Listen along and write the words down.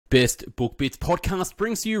Best Book Bits podcast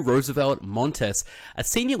brings you Roosevelt Montas, a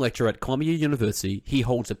senior lecturer at Columbia University. He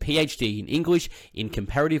holds a PhD in English in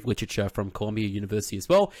comparative literature from Columbia University as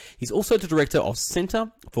well. He's also the director of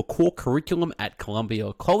Center for Core Curriculum at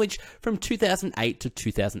Columbia College from 2008 to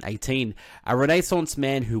 2018. A Renaissance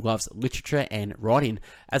man who loves literature and writing.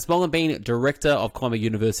 As well as being director of Columbia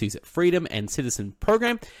University's Freedom and Citizen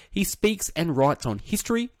program, he speaks and writes on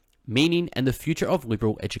history, meaning and the future of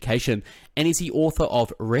liberal education, and is the author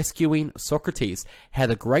of Rescuing Socrates, How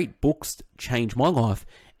the Great Books Changed My Life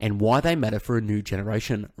and Why They Matter for a New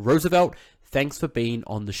Generation. Roosevelt, thanks for being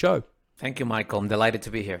on the show. Thank you, Michael. I'm delighted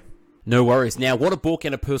to be here. No worries. Now, what a book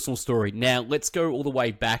and a personal story. Now, let's go all the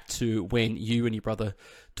way back to when you and your brother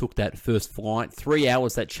took that first flight. 3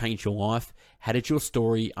 hours that changed your life. How did your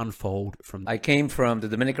story unfold from there? I came from the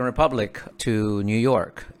Dominican Republic to New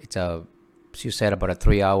York. It's as you said, about a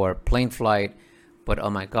 3-hour plane flight, but oh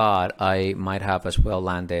my God, I might have as well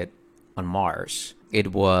landed on Mars.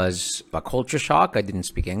 It was a culture shock. I didn't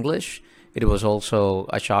speak English. It was also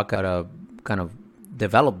a shock at a kind of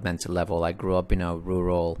developmental level. I grew up in a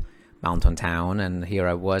rural mountain town, and here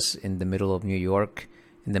I was in the middle of New York,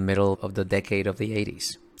 in the middle of the decade of the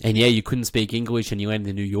 80s. And yeah, you couldn't speak English and you landed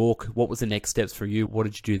in New York. What was the next steps for you? What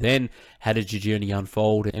did you do then? How did your journey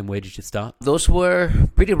unfold and where did you start? Those were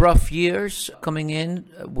pretty rough years coming in.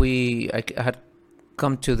 I had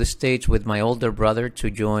come to the States with my older brother to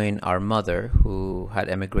join our mother, who had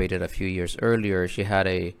emigrated a few years earlier. She had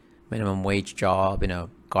a minimum wage job in a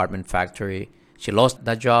garment factory. She lost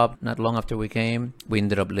that job not long after we came. We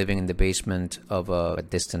ended up living in the basement of a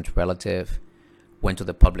distant relative. Went to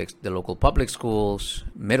the local public schools.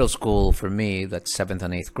 Middle school for me, that's 7th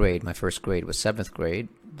and 8th grade. My first grade was 7th grade.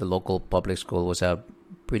 The local public school was a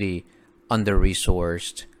pretty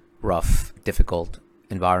under-resourced, rough, difficult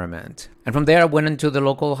environment. And from there, I went into the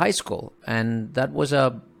local high school. And that was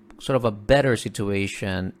a sort of a better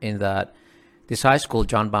situation in that this high school,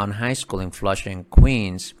 John Bowne High School in Flushing,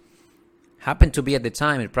 Queens, happened to be at the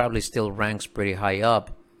time, it probably still ranks pretty high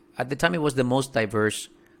up. At the time, it was the most diverse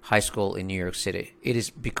high school in New York City. It is,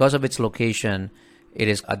 because of its location, it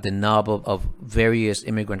is at the nub of various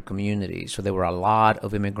immigrant communities. So there were a lot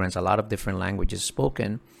of immigrants, a lot of different languages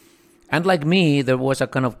spoken. And like me, there was a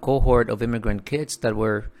kind of cohort of immigrant kids that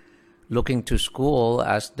were looking to school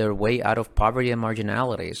as their way out of poverty and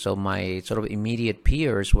marginality. So my sort of immediate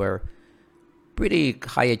peers were pretty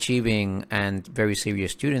high achieving and very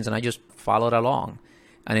serious students, and I just followed along.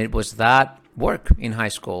 And it was that work in high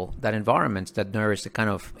school, that environment that nourished the kind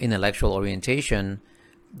of intellectual orientation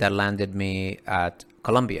that landed me at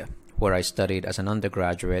Columbia, where I studied as an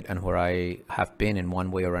undergraduate and where I have been in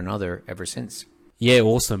one way or another ever since. Yeah,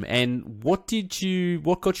 awesome. And what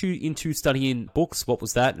got you into studying books? What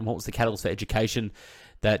was that? And what was the catalyst for education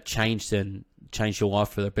that changed your life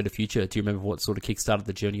for a better future? Do you remember what sort of kickstarted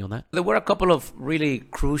the journey on that? There were a couple of really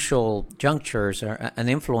crucial junctures and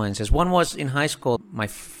influences. One was in high school. My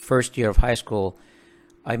first year of high school,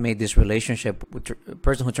 I made this relationship with a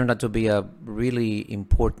person who turned out to be a really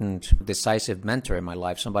important, decisive mentor in my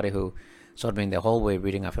life, somebody who saw me in the hallway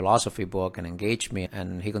reading a philosophy book and engaged me,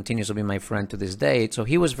 and he continues to be my friend to this day. So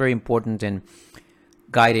he was very important in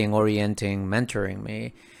guiding, orienting, mentoring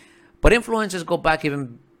me. But influences go back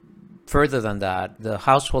even further than that. The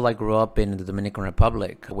household I grew up in the Dominican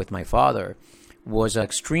Republic with my father was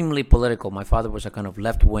extremely political. My father was a kind of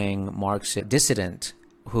left-wing Marxist dissident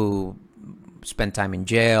who spent time in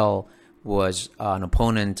jail, was an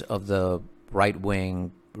opponent of the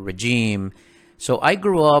right-wing regime. So I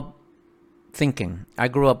grew up thinking. I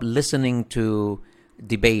grew up listening to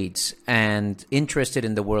debates and interested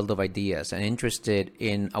in the world of ideas and interested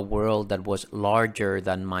in a world that was larger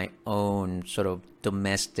than my own sort of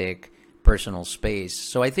domestic personal space.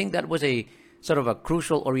 So I think that was a sort of a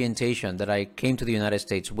crucial orientation that I came to the United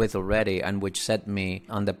States with already, and which set me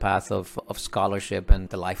on the path of scholarship and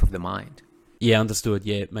the life of the mind. Yeah, understood.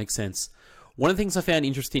 Yeah, it makes sense. One of the things I found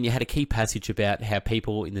interesting, you had a key passage about how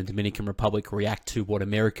people in the Dominican Republic react to what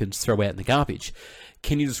Americans throw out in the garbage.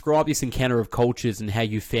 Can you describe this encounter of cultures and how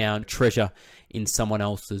you found treasure in someone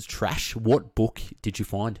else's trash? What book did you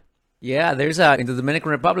find? Yeah, in the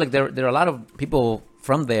Dominican Republic, there are a lot of people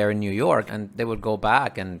from there in New York, and they would go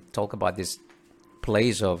back and talk about this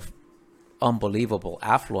place of unbelievable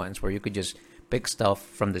affluence where you could just pick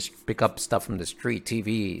up stuff from the street,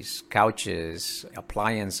 TVs, couches,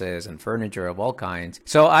 appliances, and furniture of all kinds.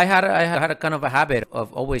 So I had a kind of a habit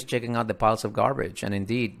of always checking out the piles of garbage, and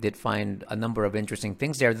indeed did find a number of interesting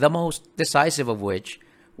things there. The most decisive of which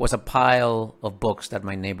was a pile of books that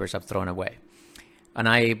my neighbors have thrown away. And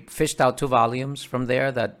I fished out 2 volumes from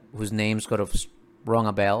there whose names could have rung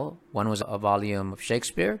a bell. One was a volume of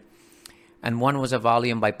Shakespeare, and one was a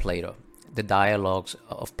volume by Plato, the dialogues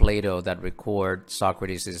of Plato that record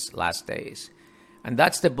Socrates' last days. And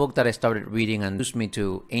that's the book that I started reading and introduced me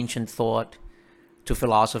to ancient thought, to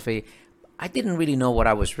philosophy. I didn't really know what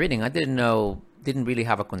I was reading. I didn't really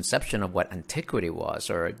have a conception of what antiquity was,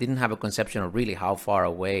 or didn't have a conception of really how far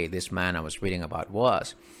away this man I was reading about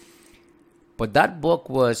was. But that book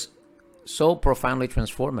was so profoundly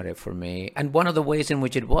transformative for me. And one of the ways in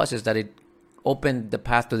which it was is that it opened the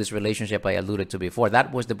path to this relationship I alluded to before.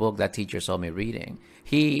 That was the book that teacher saw me reading.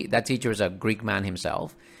 That teacher is a Greek man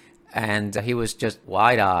himself. And he was just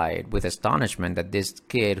wide-eyed with astonishment that this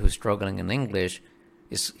kid who's struggling in English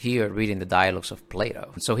is here reading the dialogues of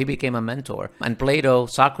Plato. So he became a mentor. And Plato,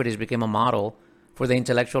 Socrates, became a model for the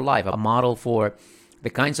intellectual life, a model for the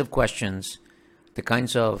kinds of questions, the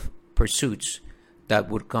kinds of pursuits that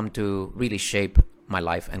would come to really shape my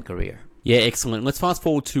life and career. Yeah, excellent. Let's fast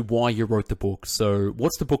forward to why you wrote the book. So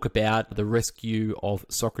what's the book about? The rescue of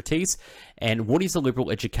Socrates. And what is a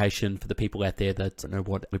liberal education for the people out there that don't know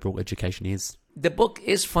what liberal education is? The book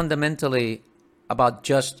is fundamentally about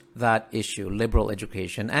just that issue, liberal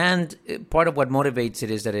education. And part of what motivates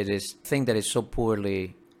it is that it is a thing that is so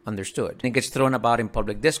poorly understood. It gets thrown about in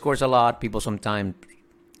public discourse a lot. People sometimes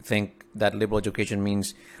think that liberal education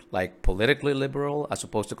means like politically liberal as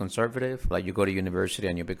opposed to conservative. Like you go to university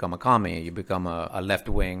and you become a commie, you become a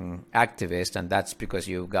left-wing activist, and that's because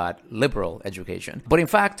you got liberal education. But in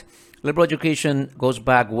fact, liberal education goes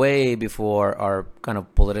back way before our kind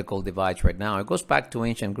of political divides right now. It goes back to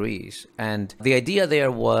ancient Greece. And the idea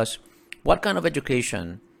there was, what kind of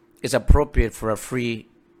education is appropriate for a free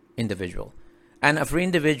individual? And a free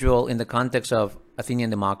individual in the context of Athenian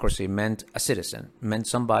democracy meant a citizen, meant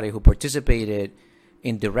somebody who participated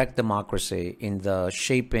in direct democracy, in the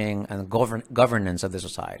shaping and governance of the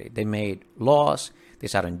society. They made laws, they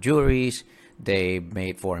sat on juries, they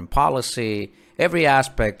made foreign policy. Every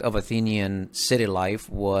aspect of Athenian city life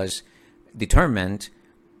was determined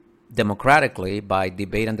democratically by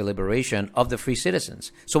debate and deliberation of the free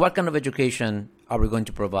citizens. So what kind of education are we going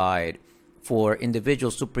to provide for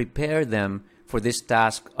individuals to prepare them for this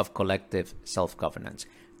task of collective self-governance?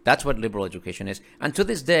 That's what liberal education is. And to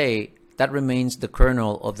this day, that remains the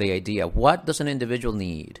kernel of the idea. What does an individual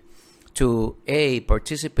need to, A,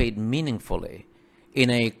 participate meaningfully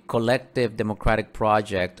in a collective democratic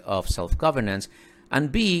project of self-governance,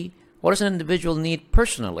 and B, what does an individual need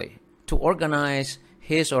personally to organize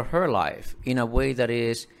his or her life in a way that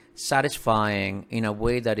is satisfying, in a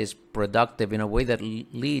way that is productive, in a way that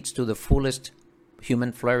leads to the fullest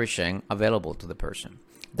human flourishing available to the person?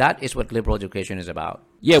 That is what liberal education is about.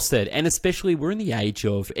 Yeah, well said. And especially we're in the age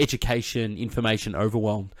of education, information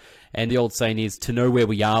overwhelm. And the old saying is, to know where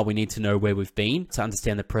we are, we need to know where we've been. To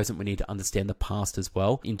understand the present, we need to understand the past as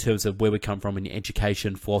well, in terms of where we come from in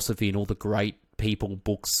education, philosophy, and all the great people,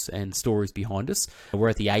 books, and stories behind us. We're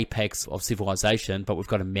at the apex of civilization, but we've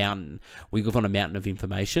got a mountain. We live on a mountain of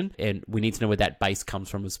information, and we need to know where that base comes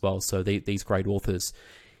from as well. So these great authors.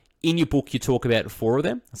 In your book, you talk about 4 of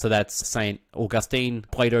them. So that's St. Augustine,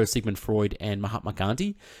 Plato, Sigmund Freud, and Mahatma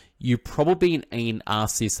Gandhi. You've probably been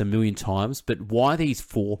asked this a million times, but why these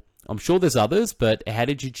 4? I'm sure there's others, but how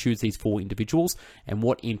did you choose these 4 individuals, and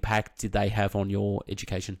what impact did they have on your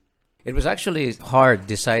education? It was actually hard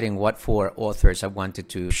deciding what 4 authors I wanted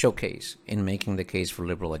to showcase in making the case for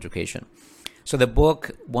liberal education. So the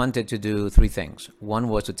book wanted to do 3 things. One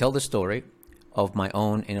was to tell the story of my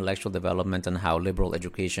own intellectual development and how liberal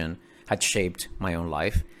education had shaped my own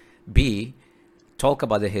life. B, talk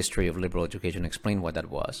about the history of liberal education, explain what that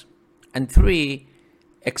was. And 3,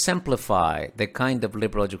 exemplify the kind of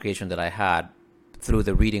liberal education that I had through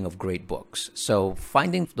the reading of great books. So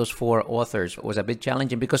finding those 4 authors was a bit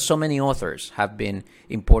challenging because so many authors have been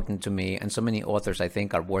important to me, and so many authors I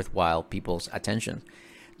think are worthwhile people's attention.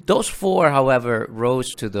 Those 4, however,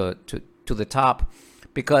 rose to the top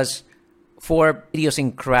because for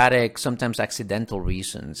idiosyncratic, sometimes accidental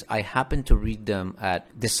reasons, I happened to read them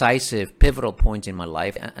at decisive, pivotal points in my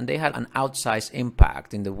life, and they had an outsized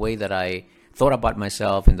impact in the way that I thought about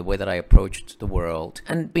myself, in the way that I approached the world.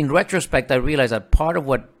 And in retrospect, I realized that part of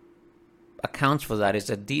what accounts for that is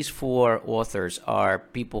that these 4 authors are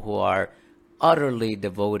people who are utterly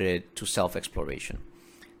devoted to self-exploration.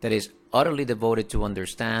 That is, utterly devoted to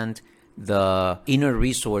understand the inner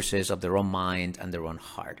resources of their own mind and their own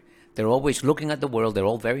heart. They're always looking at the world. They're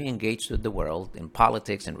all very engaged with the world in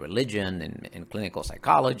politics and religion and in clinical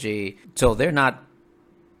psychology. So they're not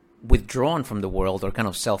withdrawn from the world or kind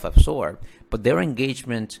of self-absorbed, but their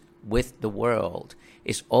engagement with the world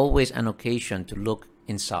is always an occasion to look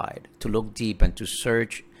inside, to look deep, and to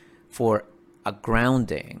search for a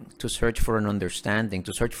grounding, to search for an understanding,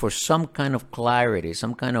 to search for some kind of clarity,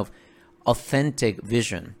 some kind of authentic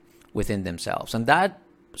vision within themselves. And that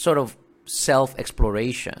sort of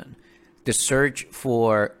self-exploration, the search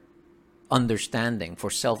for understanding, for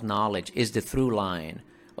self-knowledge, is the through line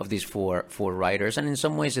of these four writers, and in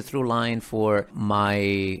some ways the through line for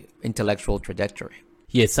my intellectual trajectory.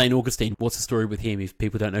 Yeah, St. Augustine, what's the story with him if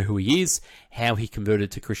people don't know who he is, how he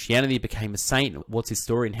converted to Christianity, became a saint, what's his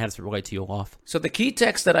story, and how does it relate to your life? So the key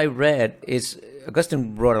text that I read is,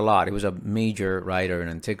 Augustine wrote a lot. He was a major writer in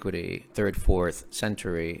antiquity, 3rd, 4th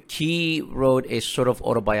century. He wrote a sort of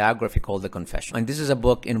autobiography called The Confession. And this is a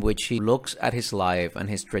book in which he looks at his life and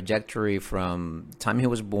his trajectory from the time he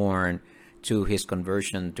was born to his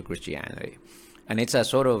conversion to Christianity. And it's a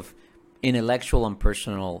sort of intellectual and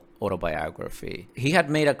personal autobiography. He had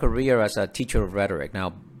made a career as a teacher of rhetoric.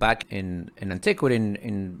 Now, back in antiquity,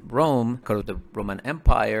 in Rome, because of the Roman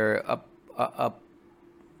Empire, a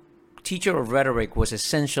teacher of rhetoric was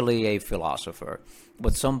essentially a philosopher,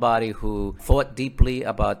 but somebody who thought deeply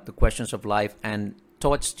about the questions of life and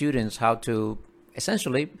taught students how to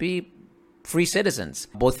essentially be free citizens,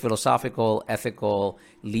 both philosophical, ethical,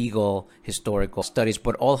 legal, historical studies,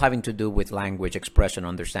 but all having to do with language, expression,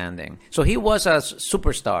 understanding. So he was a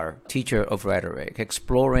superstar teacher of rhetoric,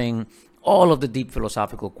 exploring all of the deep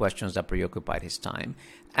philosophical questions that preoccupied his time.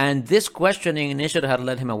 And this questioning initially had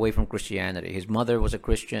led him away from Christianity. His mother was a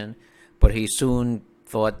Christian, but he soon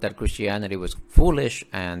thought that Christianity was foolish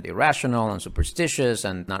and irrational and superstitious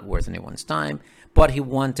and not worth anyone's time. But he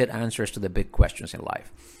wanted answers to the big questions in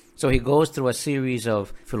life. So he goes through a series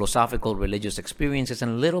of philosophical religious experiences,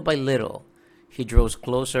 and little by little, he draws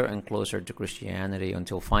closer and closer to Christianity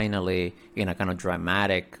until finally, in a kind of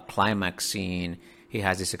dramatic climax scene, he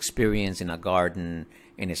has this experience in a garden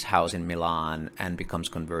in his house in Milan and becomes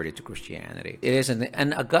converted to Christianity. It is,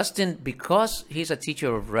 and Augustine, because he's a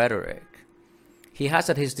teacher of rhetoric, he has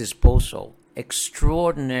at his disposal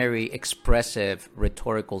extraordinary expressive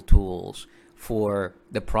rhetorical tools for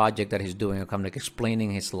the project that he's doing, kind of like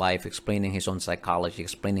explaining his life, explaining his own psychology,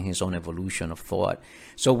 explaining his own evolution of thought.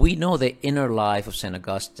 So we know the inner life of St.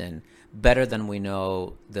 Augustine better than we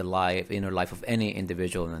know the inner life of any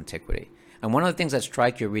individual in antiquity. And one of the things that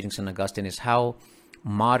strike you reading St. Augustine is how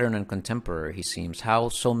modern and contemporary he seems, how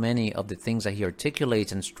so many of the things that he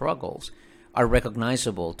articulates and struggles are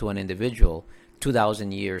recognizable to an individual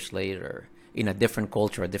 2,000 years later in a different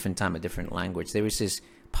culture, a different time, a different language. There is this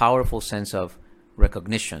powerful sense of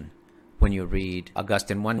recognition when you read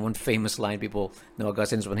Augustine. One famous line people know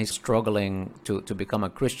Augustine's when he's struggling to become a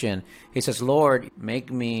Christian. He says, "Lord, make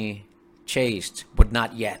me chaste, but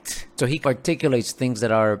not yet." So he articulates things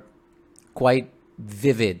that are quite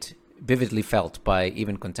vividly felt by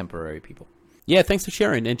even contemporary people. Yeah, thanks for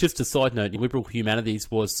sharing. And just a side note, liberal humanities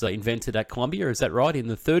was invented at Columbia, is that right, in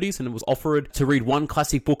the 30s? And it was offered to read one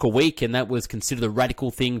classic book a week, and that was considered a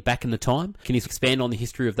radical thing back in the time. Can you expand on the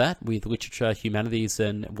history of that with literature, humanities,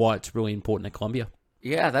 and why it's really important at Columbia?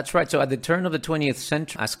 Yeah, that's right. So at the turn of the 20th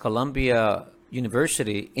century, as Columbia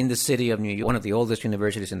University in the city of New York, one of the oldest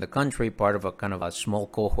universities in the country, part of a kind of a small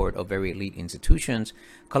cohort of very elite institutions,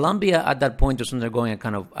 Columbia at that point was undergoing a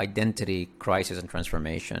kind of identity crisis and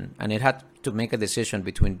transformation. And it had to make a decision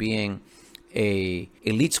between being a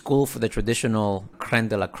elite school for the traditional creme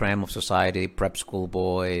de la creme of society, prep school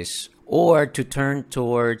boys, or to turn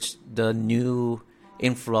towards the new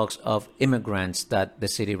influx of immigrants that the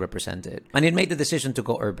city represented. And it made the decision to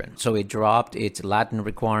go urban. So it dropped its Latin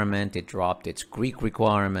requirement, it dropped its Greek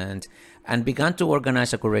requirement, and began to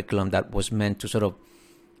organize a curriculum that was meant to sort of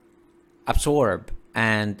absorb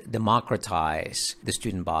and democratize the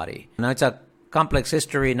student body. Now it's a complex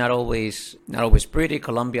history, not always pretty.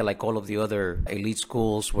 Columbia, like all of the other elite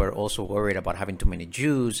schools, were also worried about having too many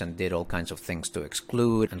Jews and did all kinds of things to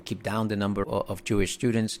exclude and keep down the number of Jewish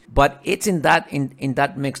students. But it's in that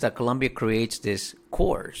mix that Columbia creates this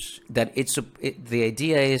course that the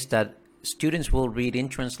idea is that students will read in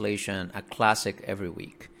translation a classic every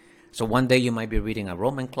week. So one day you might be reading a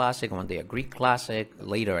Roman classic, one day a Greek classic,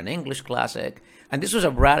 later an English classic. And this was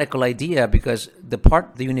a radical idea because the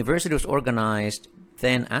university was organized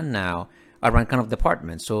then and now around kind of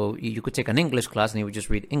departments. So you could take an English class and you would just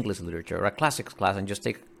read English literature, or a classics class and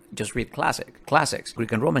just read classics,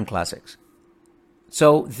 Greek and Roman classics.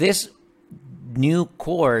 So this new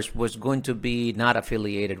course was going to be not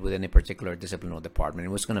affiliated with any particular discipline or department.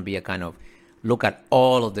 It was going to be a kind of look at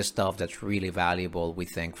all of the stuff that's really valuable, we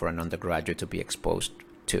think, for an undergraduate to be exposed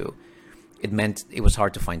to. It meant it was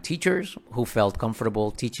hard to find teachers who felt comfortable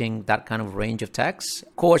teaching that kind of range of texts.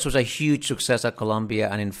 Course was a huge success at Columbia,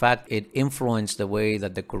 and in fact, it influenced the way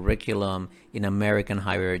that the curriculum in American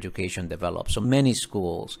higher education developed. So many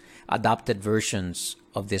schools adopted versions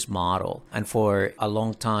of this model, and for a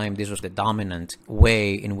long time, this was the dominant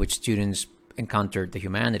way in which students encountered the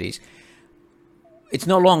humanities. It's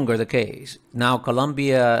no longer the case. Now,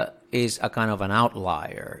 Columbia is a kind of an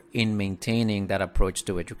outlier in maintaining that approach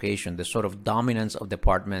to education, the sort of dominance of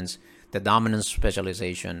departments, the dominance of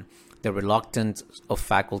specialization, the reluctance of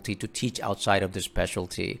faculty to teach outside of their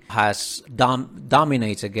specialty has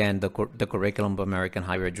dominates again the curriculum of American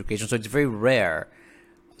higher education. So it's very rare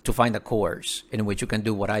to find a course in which you can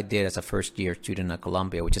do what I did as a first-year student at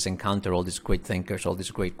Columbia, which is encounter all these great thinkers, all these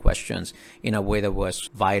great questions in a way that was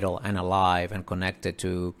vital and alive and connected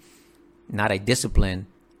to not a discipline,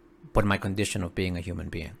 but my condition of being a human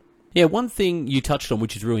being. Yeah, one thing you touched on,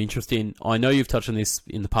 which is really interesting, I know you've touched on this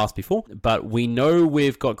in the past before, but we know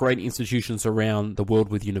we've got great institutions around the world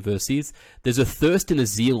with universities. There's a thirst and a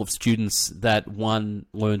zeal of students that one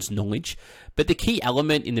learns knowledge, but the key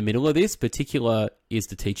element in the middle of this particular is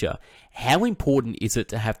the teacher. How important is it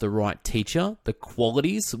to have the right teacher, the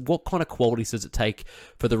qualities? What kind of qualities does it take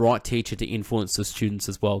for the right teacher to influence the students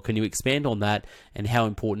as well? Can you expand on that and how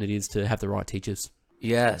important it is to have the right teachers?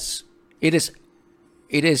 Yes, it is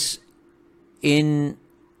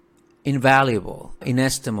invaluable,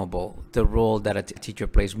 inestimable, the role that a teacher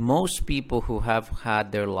plays. Most people who have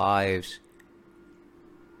had their lives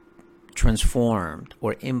transformed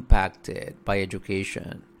or impacted by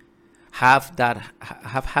education have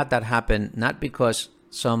had that happen not because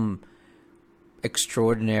some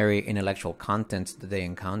extraordinary intellectual content that they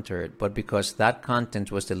encountered, but because that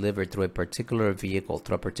content was delivered through a particular vehicle,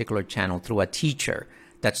 through a particular channel, through a teacher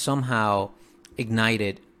that somehow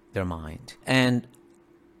ignited their mind. And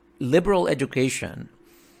liberal education,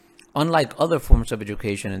 unlike other forms of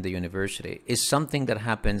education in the university, is something that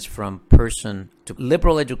happens from person to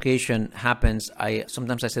liberal education happens.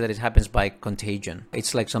 Sometimes I say that it happens by contagion.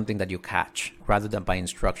 It's like something that you catch rather than by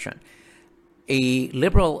instruction. A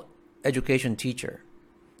liberal education teacher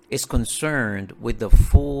is concerned with the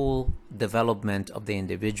full development of the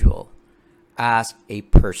individual as a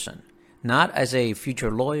person, not as a future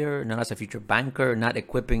lawyer, not as a future banker, not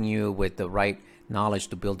equipping you with the right knowledge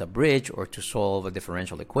to build a bridge or to solve a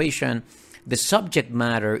differential equation. The subject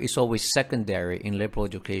matter is always secondary in liberal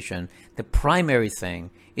education. The primary thing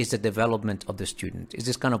is the development of the student. It's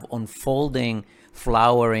this kind of unfolding,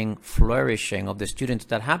 flowering, flourishing of the student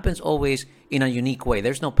that happens always in a unique way.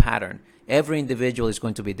 There's no pattern. Every individual is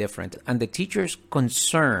going to be different. And the teacher's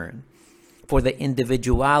concern for the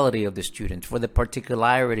individuality of the student, for the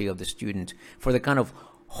particularity of the student, for the kind of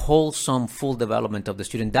wholesome, full development of the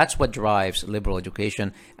student, that's what drives liberal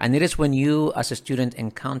education. And it is when you, as a student,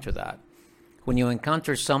 encounter that, when you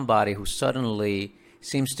encounter somebody who suddenly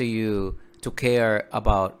seems to you to care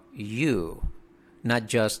about you, not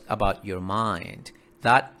just about your mind,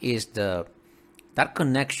 that is that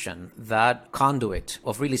connection, that conduit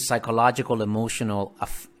of really psychological, emotional,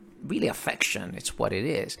 really affection, it's what it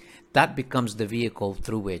is. That becomes the vehicle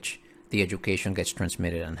through which the education gets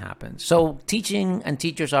transmitted and happens. So teaching and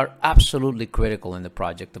teachers are absolutely critical in the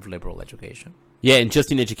project of liberal education. Yeah, and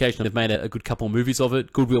just in education, they've made a good couple of movies of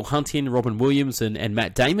it. Good Will Hunting, Robin Williams, and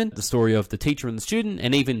Matt Damon. The story of the teacher and the student,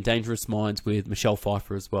 and even Dangerous Minds with Michelle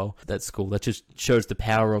Pfeiffer as well. That's cool. That just shows the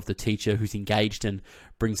power of the teacher who's engaged and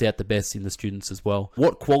brings out the best in the students as well.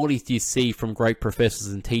 What qualities do you see from great professors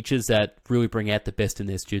and teachers that really bring out the best in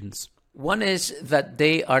their students? One is that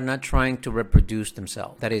they are not trying to reproduce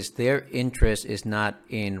themselves. That is, their interest is not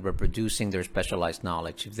in reproducing their specialized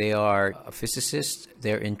knowledge. If they are a physicist,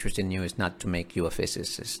 their interest in you is not to make you a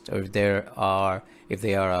physicist. Or if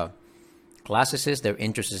they are a classicist, their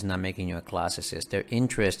interest is not making you a classicist. Their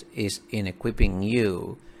interest is in equipping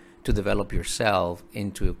you to develop yourself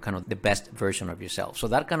into kind of the best version of yourself. So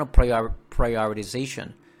that kind of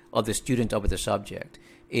prioritization of the student over the subject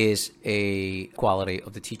is a quality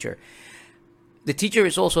of the teacher. The teacher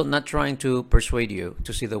is also not trying to persuade you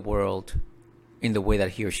to see the world in the way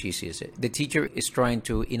that he or she sees it. The teacher is trying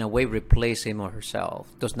to, in a way, replace him or herself,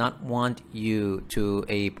 does not want you to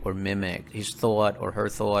ape or mimic his thought or her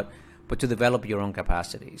thought, but to develop your own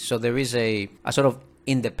capacity. So there is a sort of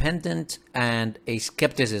independent and a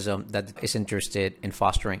skepticism that is interested in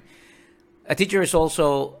fostering. A teacher is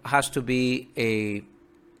also has to be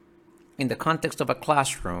in the context of a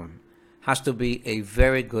classroom, has to be a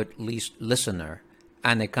very good listener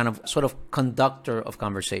and a kind of sort of conductor of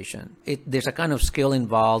conversation. There's a kind of skill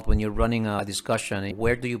involved when you're running a discussion.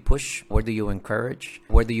 Where do you push? Where do you encourage?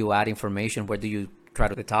 Where do you add information? Where do you try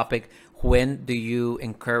to the topic? When do you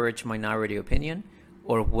encourage minority opinion,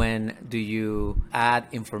 or when do you add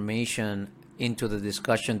information into the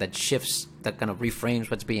discussion that shifts, that kind of reframes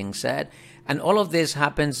what's being said? And all of this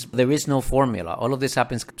happens, there is no formula. All of this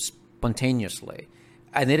happens spontaneously.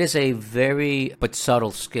 And it is a very but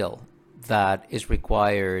subtle skill that is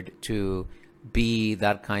required to be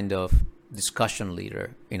that kind of discussion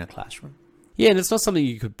leader in a classroom. Yeah, and it's not something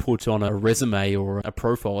you could put on a resume or a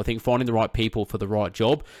profile. I think finding the right people for the right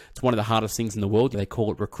job, it's one of the hardest things in the world. They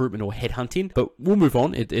call it recruitment or headhunting. But we'll move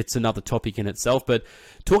on. It's another topic in itself. But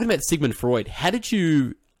talking about Sigmund Freud, how did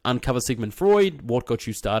you uncover Sigmund Freud? What got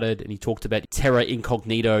you started? And he talked about terra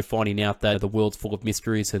incognito, finding out that the world's full of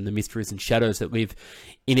mysteries and the mysteries and shadows that live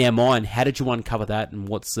in our mind. How did you uncover that? And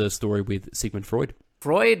what's the story with Sigmund Freud?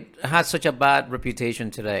 Freud has such a bad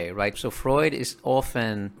reputation today, right? So Freud is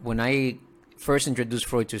often, when I first introduce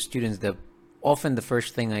Freud to students, often the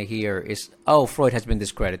first thing I hear is, oh, Freud has been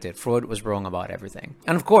discredited. Freud was wrong about everything.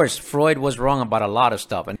 And of course, Freud was wrong about a lot of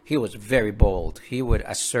stuff. And he was very bold. He would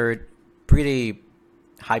assert pretty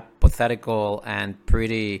hypothetical and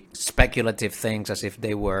pretty speculative things as if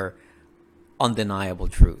they were undeniable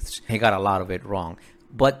truths. He got a lot of it wrong.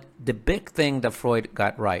 But the big thing that Freud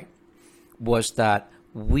got right was that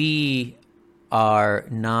we are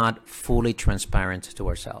not fully transparent to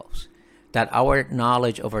ourselves, that our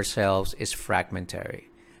knowledge of ourselves is fragmentary,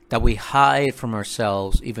 that we hide from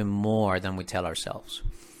ourselves even more than we tell ourselves,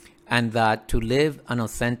 and that to live an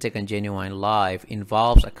authentic and genuine life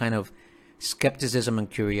involves a kind of skepticism and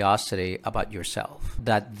curiosity about yourself,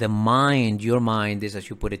 that the mind, your mind, is, as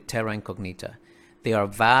you put it, terra incognita. They are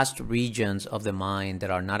vast regions of the mind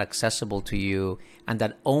that are not accessible to you and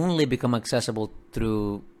that only become accessible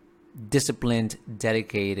through disciplined,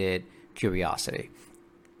 dedicated curiosity.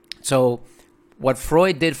 So what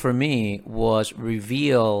Freud did for me was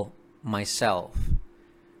reveal myself,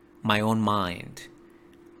 my own mind,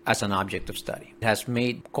 as an object of study. It has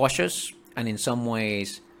made cautious and in some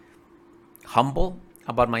ways humble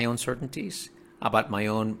about my own certainties, about my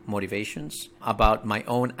own motivations, about my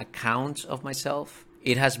own accounts of myself.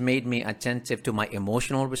 It has made me attentive to my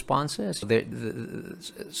emotional responses.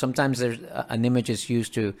 Sometimes there's an image is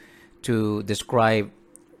used to describe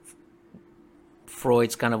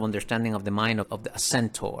Freud's kind of understanding of the mind of a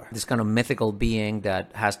centaur, this kind of mythical being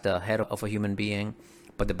that has the head of a human being,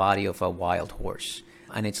 but the body of a wild horse.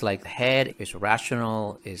 And it's like the head is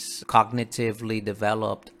rational, is cognitively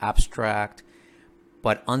developed, abstract,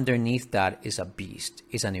 but underneath that is a beast,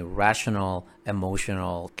 is an irrational,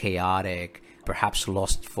 emotional, chaotic, perhaps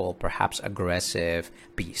lustful, perhaps aggressive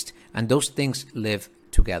beast. And those things live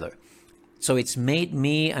together. So it's made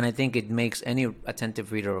me, and I think it makes any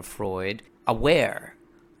attentive reader of Freud, aware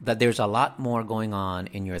that there's a lot more going on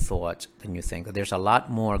in your thoughts than you think, that there's a lot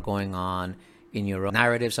more going on in your own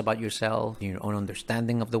narratives about yourself, in your own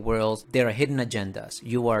understanding of the world. There are hidden agendas.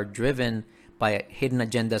 You are driven by hidden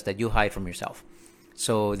agendas that you hide from yourself.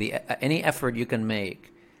 So any effort you can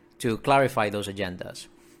make to clarify those agendas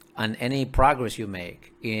and any progress you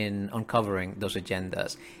make in uncovering those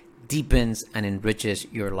agendas deepens and enriches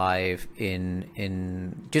your life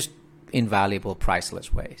in just invaluable,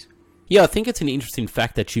 priceless ways. Yeah, I think it's an interesting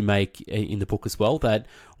fact that you make in the book as well, that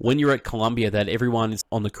when you're at Columbia, that everyone is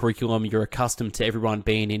on the curriculum, you're accustomed to everyone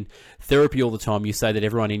being in therapy all the time. You say that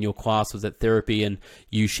everyone in your class was at therapy, and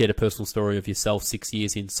you shared a personal story of yourself 6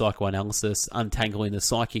 years in psychoanalysis, untangling the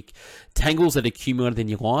psychic tangles that accumulated in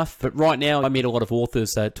your life. But right now, I meet a lot of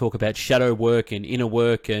authors that talk about shadow work and inner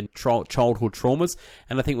work and childhood traumas,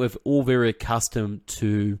 and I think we're all very accustomed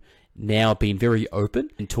to now being very open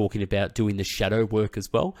and talking about doing the shadow work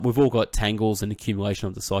as well. We've all got tangles and accumulation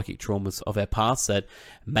of the psychic traumas of our past that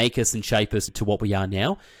make us and shape us to what we are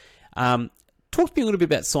now. Talk to me a little bit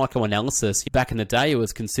about psychoanalysis. Back in the day, it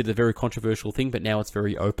was considered a very controversial thing, but now it's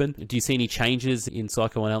very open. Do you see any changes in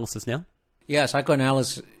psychoanalysis now? Yeah,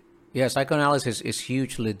 psychoanalysis is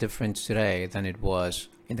hugely different today than it was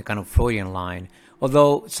in the kind of Freudian line.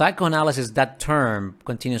 Although psychoanalysis, that term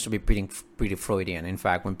continues to be pretty Freudian. In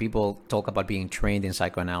fact, when people talk about being trained in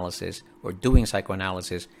psychoanalysis or doing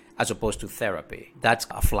psychoanalysis as opposed to therapy, that's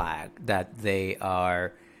a flag that they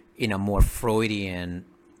are in a more Freudian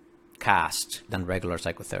cast than regular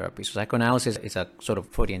psychotherapy. So psychoanalysis is a sort of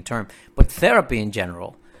Freudian term, but therapy in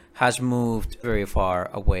general has moved very far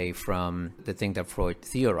away from the thing that Freud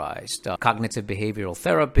theorized. Cognitive behavioral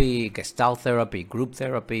therapy, Gestalt therapy, group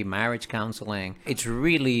therapy, marriage counseling. It's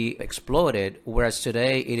really exploded, whereas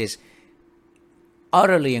today it is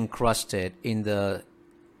utterly encrusted in the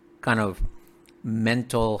kind of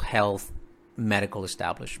mental health medical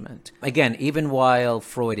establishment. Again, even while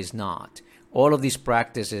Freud is not, all of these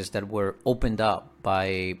practices that were opened up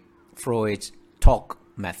by Freud's talk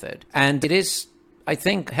method. And it is, I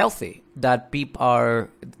think, healthy that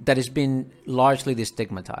that has been largely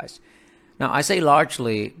destigmatized. Now, I say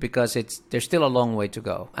largely because there's still a long way to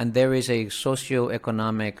go. And there is a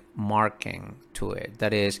socioeconomic marking to it.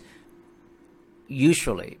 That is,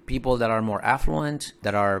 usually people that are more affluent,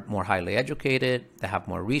 that are more highly educated, that have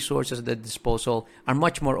more resources at their disposal, are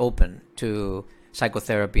much more open to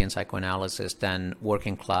psychotherapy and psychoanalysis than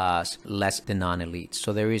working class, less than non-elites.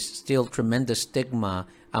 So there is still tremendous stigma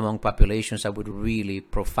among populations that would really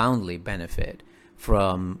profoundly benefit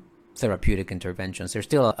from therapeutic interventions. There's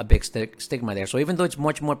still a big stigma there. So even though it's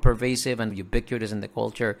much more pervasive and ubiquitous in the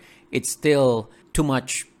culture, it's still too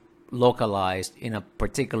much localized in a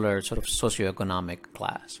particular sort of socioeconomic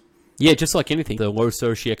class. Yeah, just like anything, the low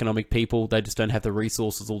socioeconomic people, they just don't have the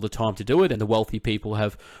resources all the time to do it, and the wealthy people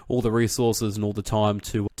have all the resources and all the time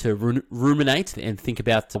to ruminate and think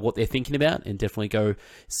about what they're thinking about, and definitely go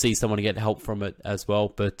see someone to get help from it as well.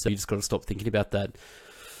 But you just got to stop thinking about that.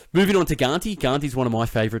 Moving on to Gandhi. Gandhi's one of my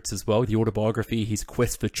favorites as well. The autobiography, his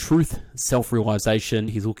quest for truth, self-realization.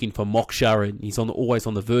 He's looking for moksha, and he's always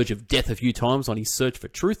on the verge of death a few times on his search for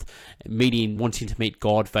truth, wanting to meet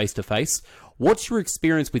God face to face. What's your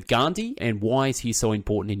experience with Gandhi, and why is he so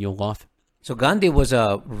important in your life? So Gandhi was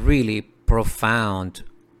a really profound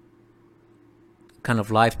kind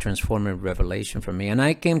of life-transforming revelation for me. And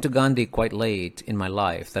I came to Gandhi quite late in my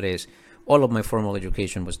life. That is, all of my formal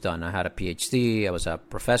education was done. I had a PhD, I was a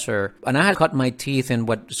professor, and I had cut my teeth in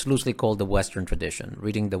what's loosely called the Western tradition,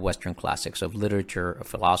 reading the Western classics of literature, of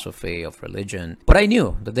philosophy, of religion. But I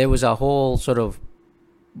knew that there was a whole sort of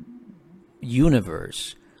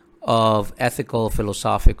universe of ethical,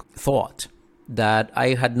 philosophic thought that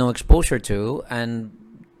I had no exposure to, and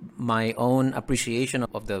my own appreciation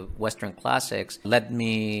of the Western classics led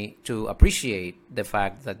me to appreciate the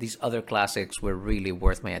fact that these other classics were really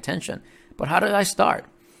worth my attention. But how did I start?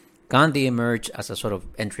 Gandhi emerged as a sort of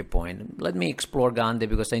entry point. Let me explore Gandhi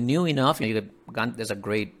because I knew enough. There's a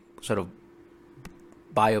great sort of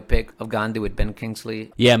biopic of Gandhi with Ben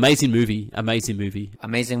Kingsley. Yeah, amazing movie.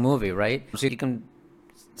 Amazing movie, right? So you can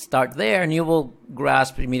start there and you will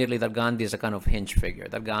grasp immediately that Gandhi is a kind of hinge figure,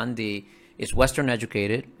 that Gandhi is Western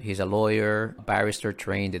educated. He's a lawyer, a barrister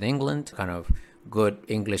trained in England, kind of good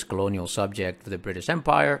English colonial subject of the British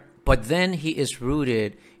Empire. But then he is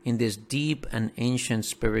rooted in this deep and ancient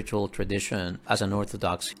spiritual tradition as an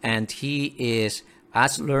Orthodox. And he is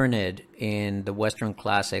as learned in the Western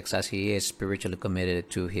classics as he is spiritually committed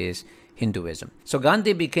to his Hinduism. So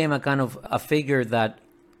Gandhi became a kind of a figure that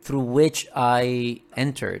through which I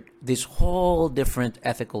entered this whole different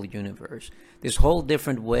ethical universe, this whole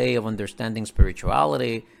different way of understanding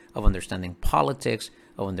spirituality, of understanding politics,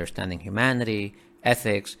 of understanding humanity,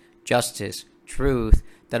 ethics, justice, truth,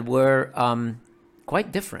 that were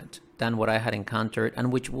quite different than what I had encountered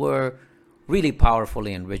and which were really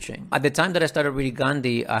powerfully enriching. At the time that I started reading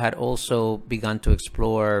Gandhi, I had also begun to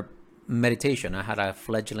explore meditation. I had a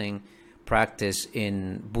fledgling practice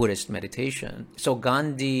in Buddhist meditation. So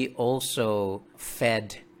Gandhi also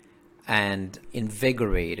fed and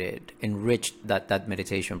invigorated, enriched that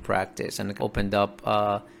meditation practice, and it opened up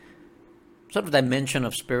a sort of dimension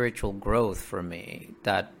of spiritual growth for me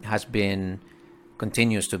that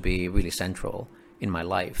continues to be really central in my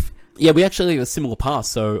life. Yeah, we actually have a similar path.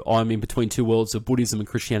 So I'm in between two worlds of Buddhism and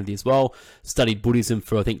Christianity as well. Studied Buddhism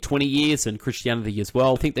for, I think, 20 years and Christianity as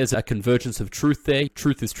well. I think there's a convergence of truth there.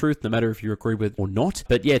 Truth is truth, no matter if you agree with it or not.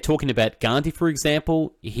 But yeah, talking about Gandhi, for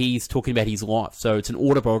example, he's talking about his life. So it's an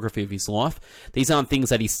autobiography of his life. These aren't things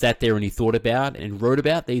that he sat there and he thought about and wrote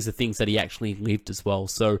about. These are things that he actually lived as well.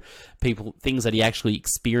 So things that he actually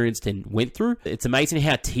experienced and went through. It's amazing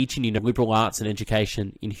how teaching, liberal arts and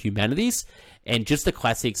education in humanities and just the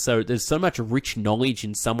classics. So there's so much rich knowledge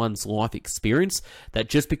in someone's life experience that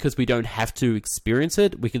just because we don't have to experience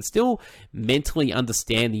it, we can still mentally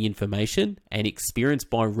understand the information and experience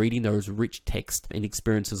by reading those rich texts and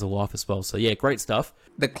experiences of life as well. So yeah, great stuff.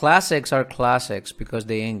 The classics are classics because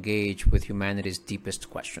they engage with humanity's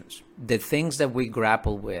deepest questions. The things that we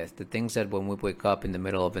grapple with, the things that when we wake up in the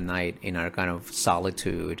middle of the night in our kind of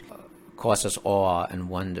solitude, cause us awe and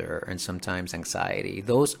wonder and sometimes anxiety.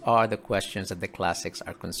 Those are the questions that the classics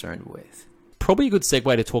are concerned with. Probably a good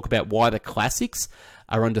segue to talk about why the classics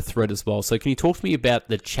are under threat as well. So can you talk to me about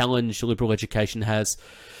the challenge liberal education has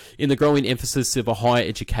in the growing emphasis of a higher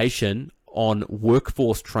education on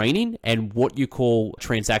workforce training and what you call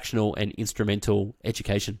transactional and instrumental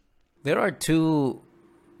education? There are two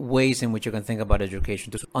ways in which you can think about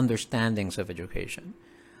education, two understandings of education.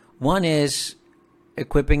 One is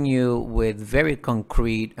equipping you with very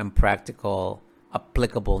concrete and practical,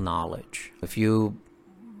 applicable knowledge. If you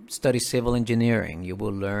study civil engineering, you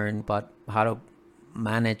will learn about how to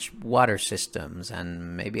manage water systems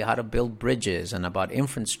and maybe how to build bridges and about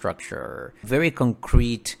infrastructure. Very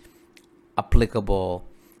concrete, applicable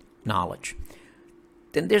knowledge.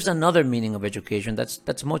 Then there's another meaning of education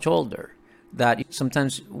that's much older, that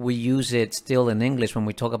sometimes we use it still in English when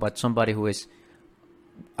we talk about somebody who is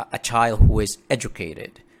a child who is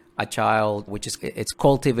educated, a child which is it's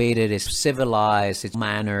cultivated, is civilized, it's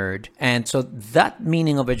mannered. And so that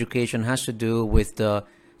meaning of education has to do with the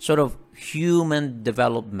sort of human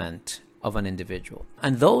development of an individual.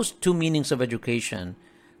 And those two meanings of education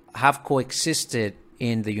have coexisted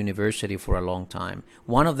in the university for a long time.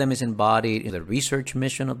 One of them is embodied in the research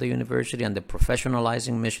mission of the university and the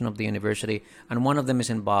professionalizing mission of the university, and one of them is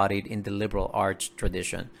embodied in the liberal arts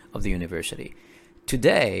tradition of the university.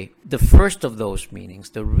 Today, the first of those meanings,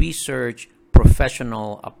 the research,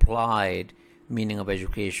 professional, applied meaning of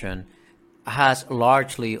education, has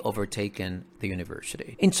largely overtaken the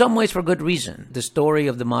university. In some ways for good reason. The story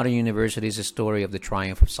of the modern university is a story of the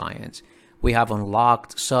triumph of science. We have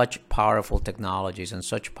unlocked such powerful technologies and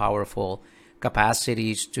such powerful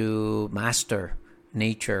capacities to master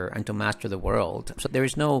nature and to master the world. So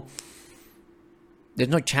there's no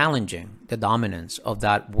challenging the dominance of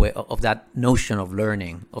that way, of that notion of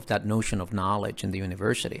learning, of that notion of knowledge in the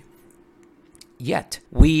university. Yet,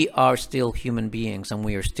 we are still human beings and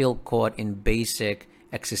we are still caught in basic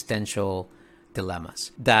existential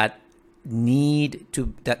dilemmas that we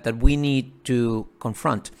need to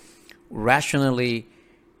confront rationally,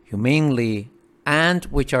 humanely, and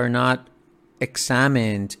which are not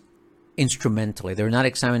examined instrumentally. They're not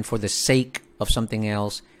examined for the sake of something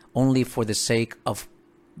else, only for the sake of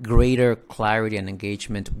greater clarity and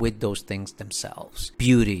engagement with those things themselves.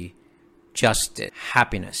 Beauty, justice,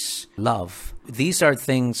 happiness, love. These are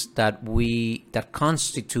things that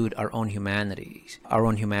constitute our own humanity,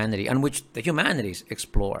 and which the humanities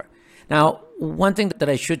explore. Now, one thing that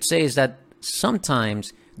I should say is that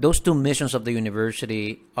sometimes those two missions of the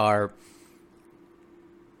university are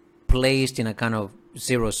placed in a kind of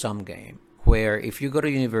zero-sum game, where if you go to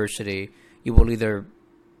university, you will either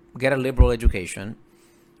get a liberal education,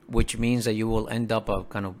 which means that you will end up a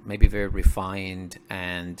kind of maybe very refined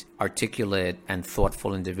and articulate and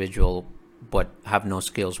thoughtful individual, but have no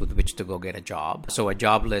skills with which to go get a job. So a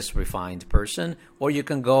jobless, refined person. Or you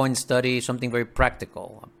can go and study something very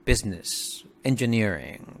practical, business,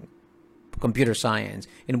 engineering, computer science,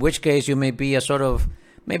 in which case you may be a sort of,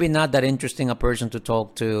 maybe not that interesting a person to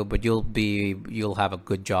talk to, but you'll have a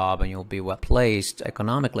good job and you'll be well placed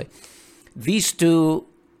economically. These two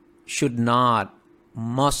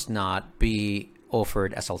must not be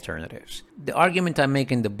offered as alternatives. The argument I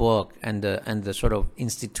make in the book and the sort of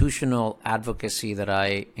institutional advocacy that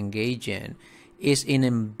I engage in is in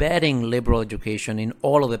embedding liberal education in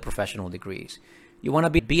all of the professional degrees. You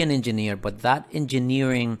want to be an engineer, but that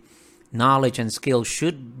engineering knowledge and skill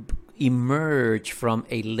should emerge from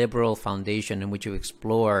a liberal foundation in which you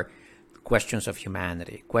explore questions of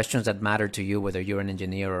humanity, questions that matter to you, whether you're an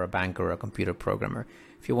engineer or a banker or a computer programmer.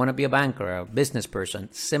 If you want to be a banker or a business person,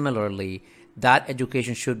 similarly, that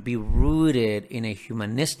education should be rooted in a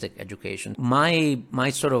humanistic education. My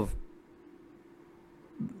sort of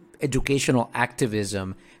educational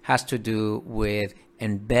activism has to do with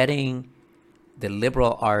embedding the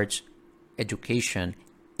liberal arts education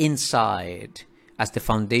inside as the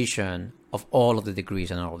foundation of all of the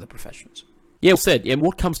degrees and all of the professions. Yeah, well said. And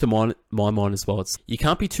what comes to my mind as well, it's you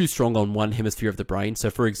can't be too strong on one hemisphere of the brain.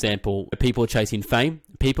 So, for example, people are chasing fame.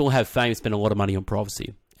 People who have fame spend a lot of money on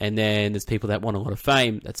privacy. And then there's people that want a lot of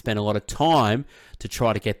fame that spend a lot of time to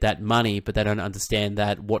try to get that money, but they don't understand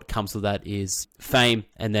that what comes with that is fame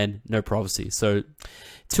and then no privacy. So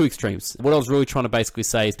two extremes. What I was really trying to basically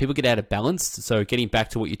say is people get out of balance. So getting back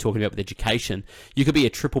to what you're talking about with education, you could be a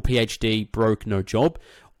triple PhD, broke, no job,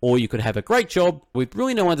 or you could have a great job with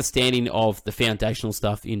really no understanding of the foundational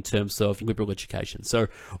stuff in terms of liberal education. So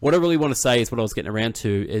what I really want to say is what I was getting around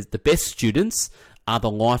to is the best students are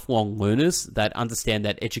the lifelong learners that understand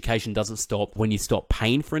that education doesn't stop when you stop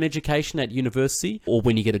paying for an education at university or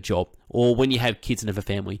when you get a job or when you have kids and have a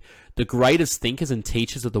family. The greatest thinkers and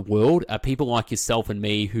teachers of the world are people like yourself and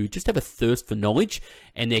me who just have a thirst for knowledge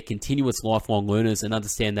and they're continuous lifelong learners and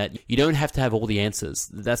understand that you don't have to have all the answers.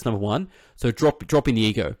 That's number one. So dropping the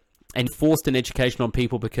ego. And forced an education on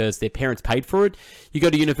people because their parents paid for it. You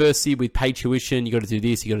go to university with paid tuition, you got to do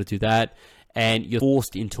this, you got to do that, and you're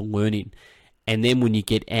forced into learning. And then when you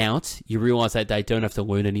get out, you realize that they don't have to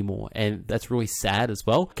learn anymore. And that's really sad as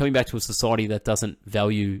well. Coming back to a society that doesn't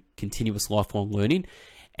value continuous lifelong learning,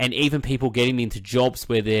 and even people getting into jobs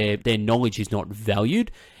where their knowledge is not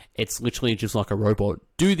valued. It's literally just like a robot.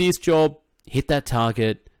 Do this job, hit that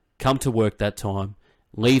target, come to work that time,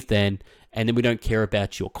 leave then, and then we don't care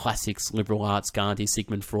about your classics, liberal arts, Gandhi,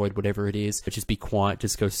 Sigmund Freud, whatever it is. Just be quiet,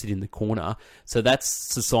 just go sit in the corner. So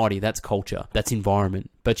that's society, that's culture, that's environment.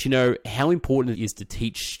 But how important it is to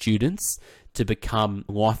teach students to become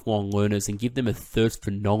lifelong learners and give them a thirst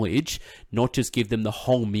for knowledge, not just give them the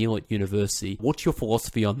whole meal at university. What's your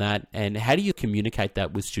philosophy on that, and how do you communicate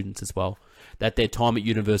that with students as well? That their time at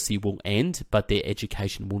university will end, but their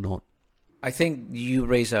education will not. I think you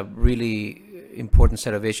raise a really important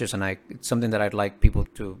set of issues, and it's something that I'd like people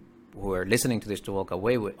who are listening to this to walk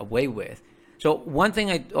away with. So one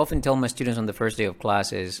thing I often tell my students on the first day of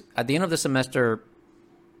class is, at the end of the semester,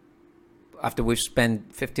 after we've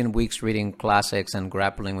spent 15 weeks reading classics and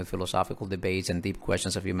grappling with philosophical debates and deep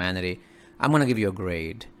questions of humanity, I'm going to give you a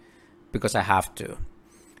grade because I have to.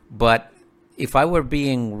 But if I were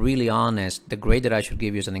being really honest, the grade that I should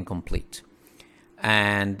give you is an incomplete.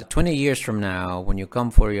 And 20 years from now, when you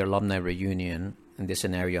come for your alumni reunion, in this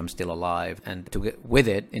scenario, I'm still alive, and to get with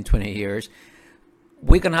it in 20 years,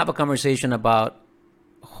 we can have a conversation about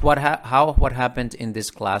how what happened in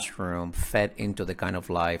this classroom fed into the kind of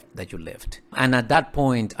life that you lived. And at that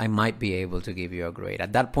point, I might be able to give you a grade.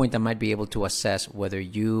 At that point, I might be able to assess whether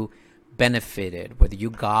you benefited, whether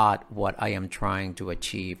you got what I am trying to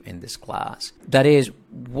achieve in this class. That is,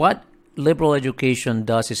 what liberal education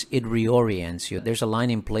does is it reorients you. There's a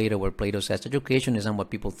line in Plato where Plato says education isn't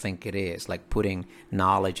what people think it is, like putting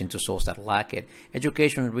knowledge into souls that lack it.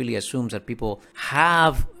 Education really assumes that people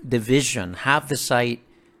have the vision, have the sight,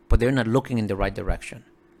 but they're not looking in the right direction.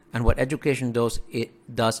 And what education does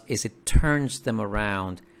is it turns them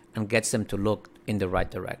around and gets them to look in the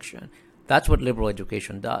right direction. That's what liberal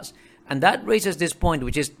education does. And that raises this point,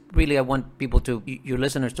 which is really, I want your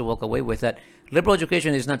listeners to walk away with, that liberal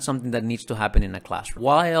education is not something that needs to happen in a classroom.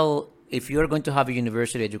 While if you're going to have a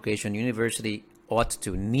university education, university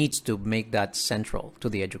needs to make that central to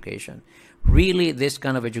the education. Really, this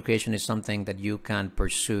kind of education is something that you can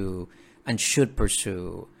pursue and should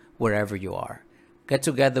pursue wherever you are. Get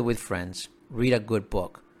together with friends, read a good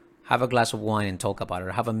book, have a glass of wine and talk about it,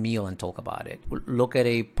 or have a meal and talk about it. Look at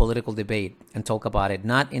a political debate and talk about it,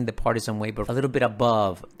 not in the partisan way, but a little bit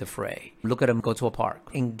above the fray. Look at them go to a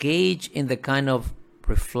park. Engage in the kind of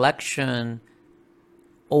reflection,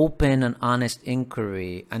 open and honest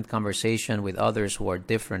inquiry and conversation with others who are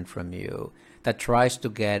different from you that tries to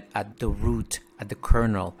get at the root, at the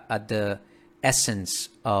kernel, at the essence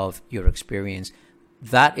of your experience.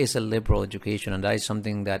 That is a liberal education, and that is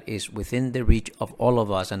something that is within the reach of all of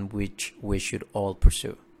us and which we should all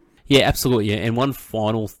pursue. Yeah, absolutely. And one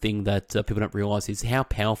final thing that people don't realize is how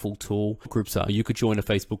powerful tool groups are. You could join a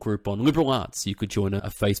Facebook group on liberal arts. You could join a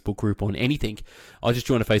Facebook group on anything. I just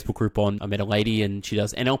joined a Facebook group I met a lady and she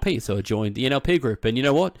does NLP. So I joined the NLP group. And you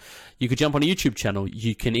know what? You could jump on a YouTube channel.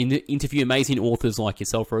 You can interview amazing authors like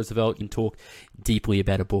yourself, Roosevelt, and talk deeply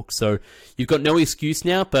about a book. So you've got no excuse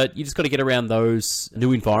now, but you just got to get around those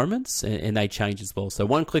new environments and they change as well. So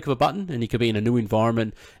one click of a button and you could be in a new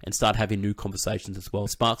environment and start having new conversations as well.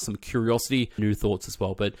 Spark some curiosity, new thoughts as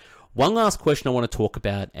well. But one last question I want to talk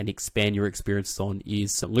about and expand your experiences on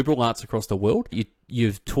is liberal arts across the world.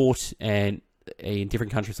 You've taught in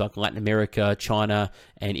different countries like Latin America, China,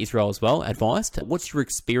 and Israel as well, advised. What's your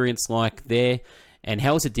experience like there, and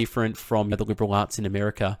how is it different from the liberal arts in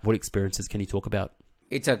America? What experiences can you talk about?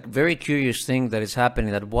 It's a very curious thing that is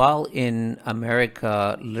happening, that while in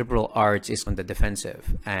America, liberal arts is on the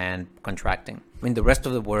defensive and contracting, in the rest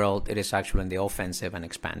of the world, it is actually in the offensive and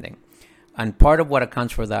expanding. And part of what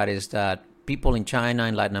accounts for that is that people in China,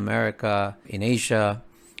 in Latin America, in Asia,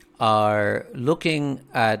 are looking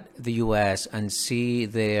at the U.S. and see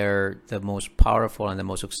the most powerful and the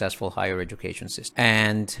most successful higher education system.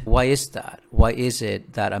 And why is that? Why is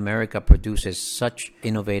it that America produces such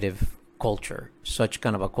innovative culture, such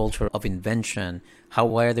kind of a culture of invention?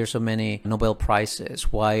 Why are there so many Nobel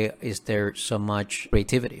Prizes? Why is there so much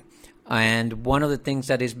creativity? And one of the things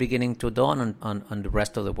that is beginning to dawn on the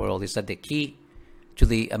rest of the world is that the key to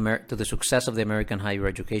the success of the American higher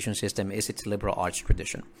education system is its liberal arts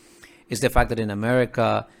tradition. Is the fact that in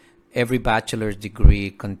America, every bachelor's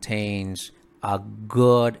degree contains a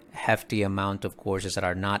good, hefty amount of courses that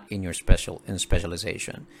are not in your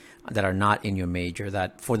specialization, that are not in your major,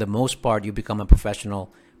 that for the most part, you become a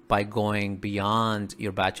professional by going beyond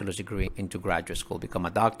your bachelor's degree into graduate school. Become a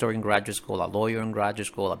doctor in graduate school, a lawyer in graduate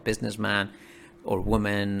school, a businessman or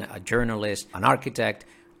woman, a journalist, an architect.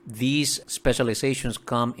 These specializations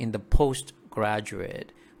come in the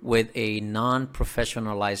postgraduate with a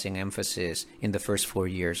non-professionalizing emphasis in the first 4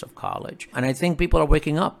 years of college. And I think people are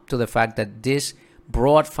waking up to the fact that this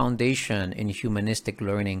broad foundation in humanistic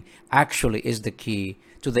learning actually is the key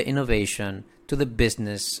to the innovation, to the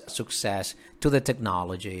business success, to the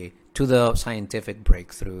technology, to the scientific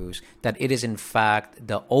breakthroughs, that it is in fact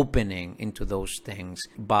the opening into those things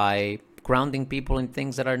by grounding people in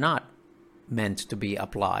things that are not meant to be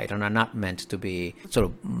applied and are not meant to be sort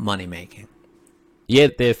of money-making. Yeah,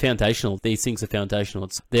 they're foundational. These things are foundational.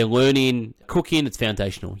 They're learning cooking, it's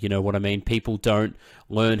foundational. You know what I mean? People don't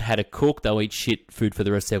learn how to cook. They'll eat shit food for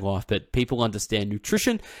the rest of their life. But people understand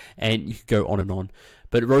nutrition, and you could go on and on.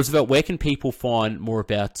 But Roosevelt, where can people find more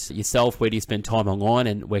about yourself? Where do you spend time online?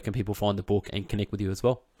 And where can people find the book and connect with you as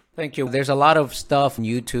well? Thank you. There's a lot of stuff on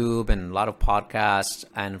YouTube and a lot of podcasts,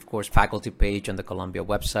 and of course faculty page on the Columbia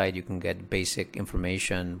website. You can get basic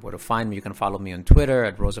information where to find me. You can follow me on Twitter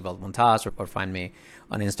at Roosevelt Montas, or find me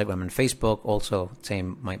on Instagram and Facebook. Also,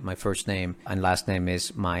 same, my first name and last name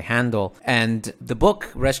is my handle. And the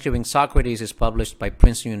book Rescuing Socrates is published by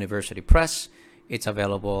Princeton University Press. It's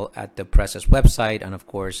available at the press's website and of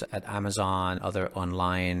course at Amazon, other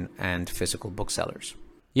online and physical booksellers.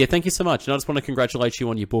 Yeah, thank you so much. And I just want to congratulate you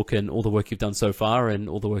on your book and all the work you've done so far and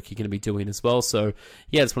all the work you're going to be doing as well. So,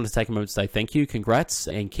 yeah, I just wanted to take a moment to say thank you, congrats,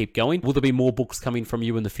 and keep going. Will there be more books coming from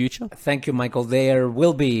you in the future? Thank you, Michael. There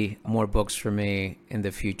will be more books for me in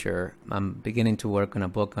the future. I'm beginning to work on a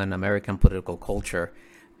book on American political culture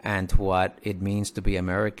and what it means to be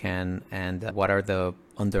American and what are the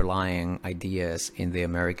underlying ideas in the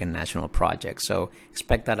American National Project. So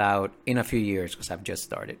expect that out in a few years because I've just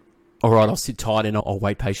started. All right, I'll sit tight and I'll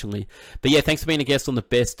wait patiently. But yeah, thanks for being a guest on the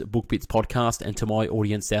Best Book Bits podcast. And to my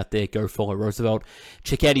audience out there, go follow Roosevelt.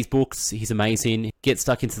 Check out his books. He's amazing. Get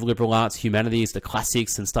stuck into the liberal arts, humanities, the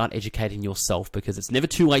classics, and start educating yourself because it's never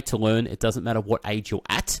too late to learn. It doesn't matter what age you're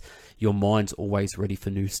at. Your mind's always ready for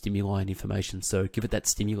new stimuli and information. So give it that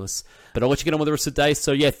stimulus. But I'll let you get on with the rest of the day.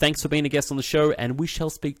 So yeah, thanks for being a guest on the show. And we shall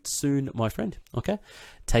speak soon, my friend. Okay?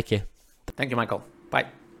 Take care. Thank you, Michael. Bye.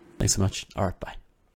 Thanks so much. All right, bye.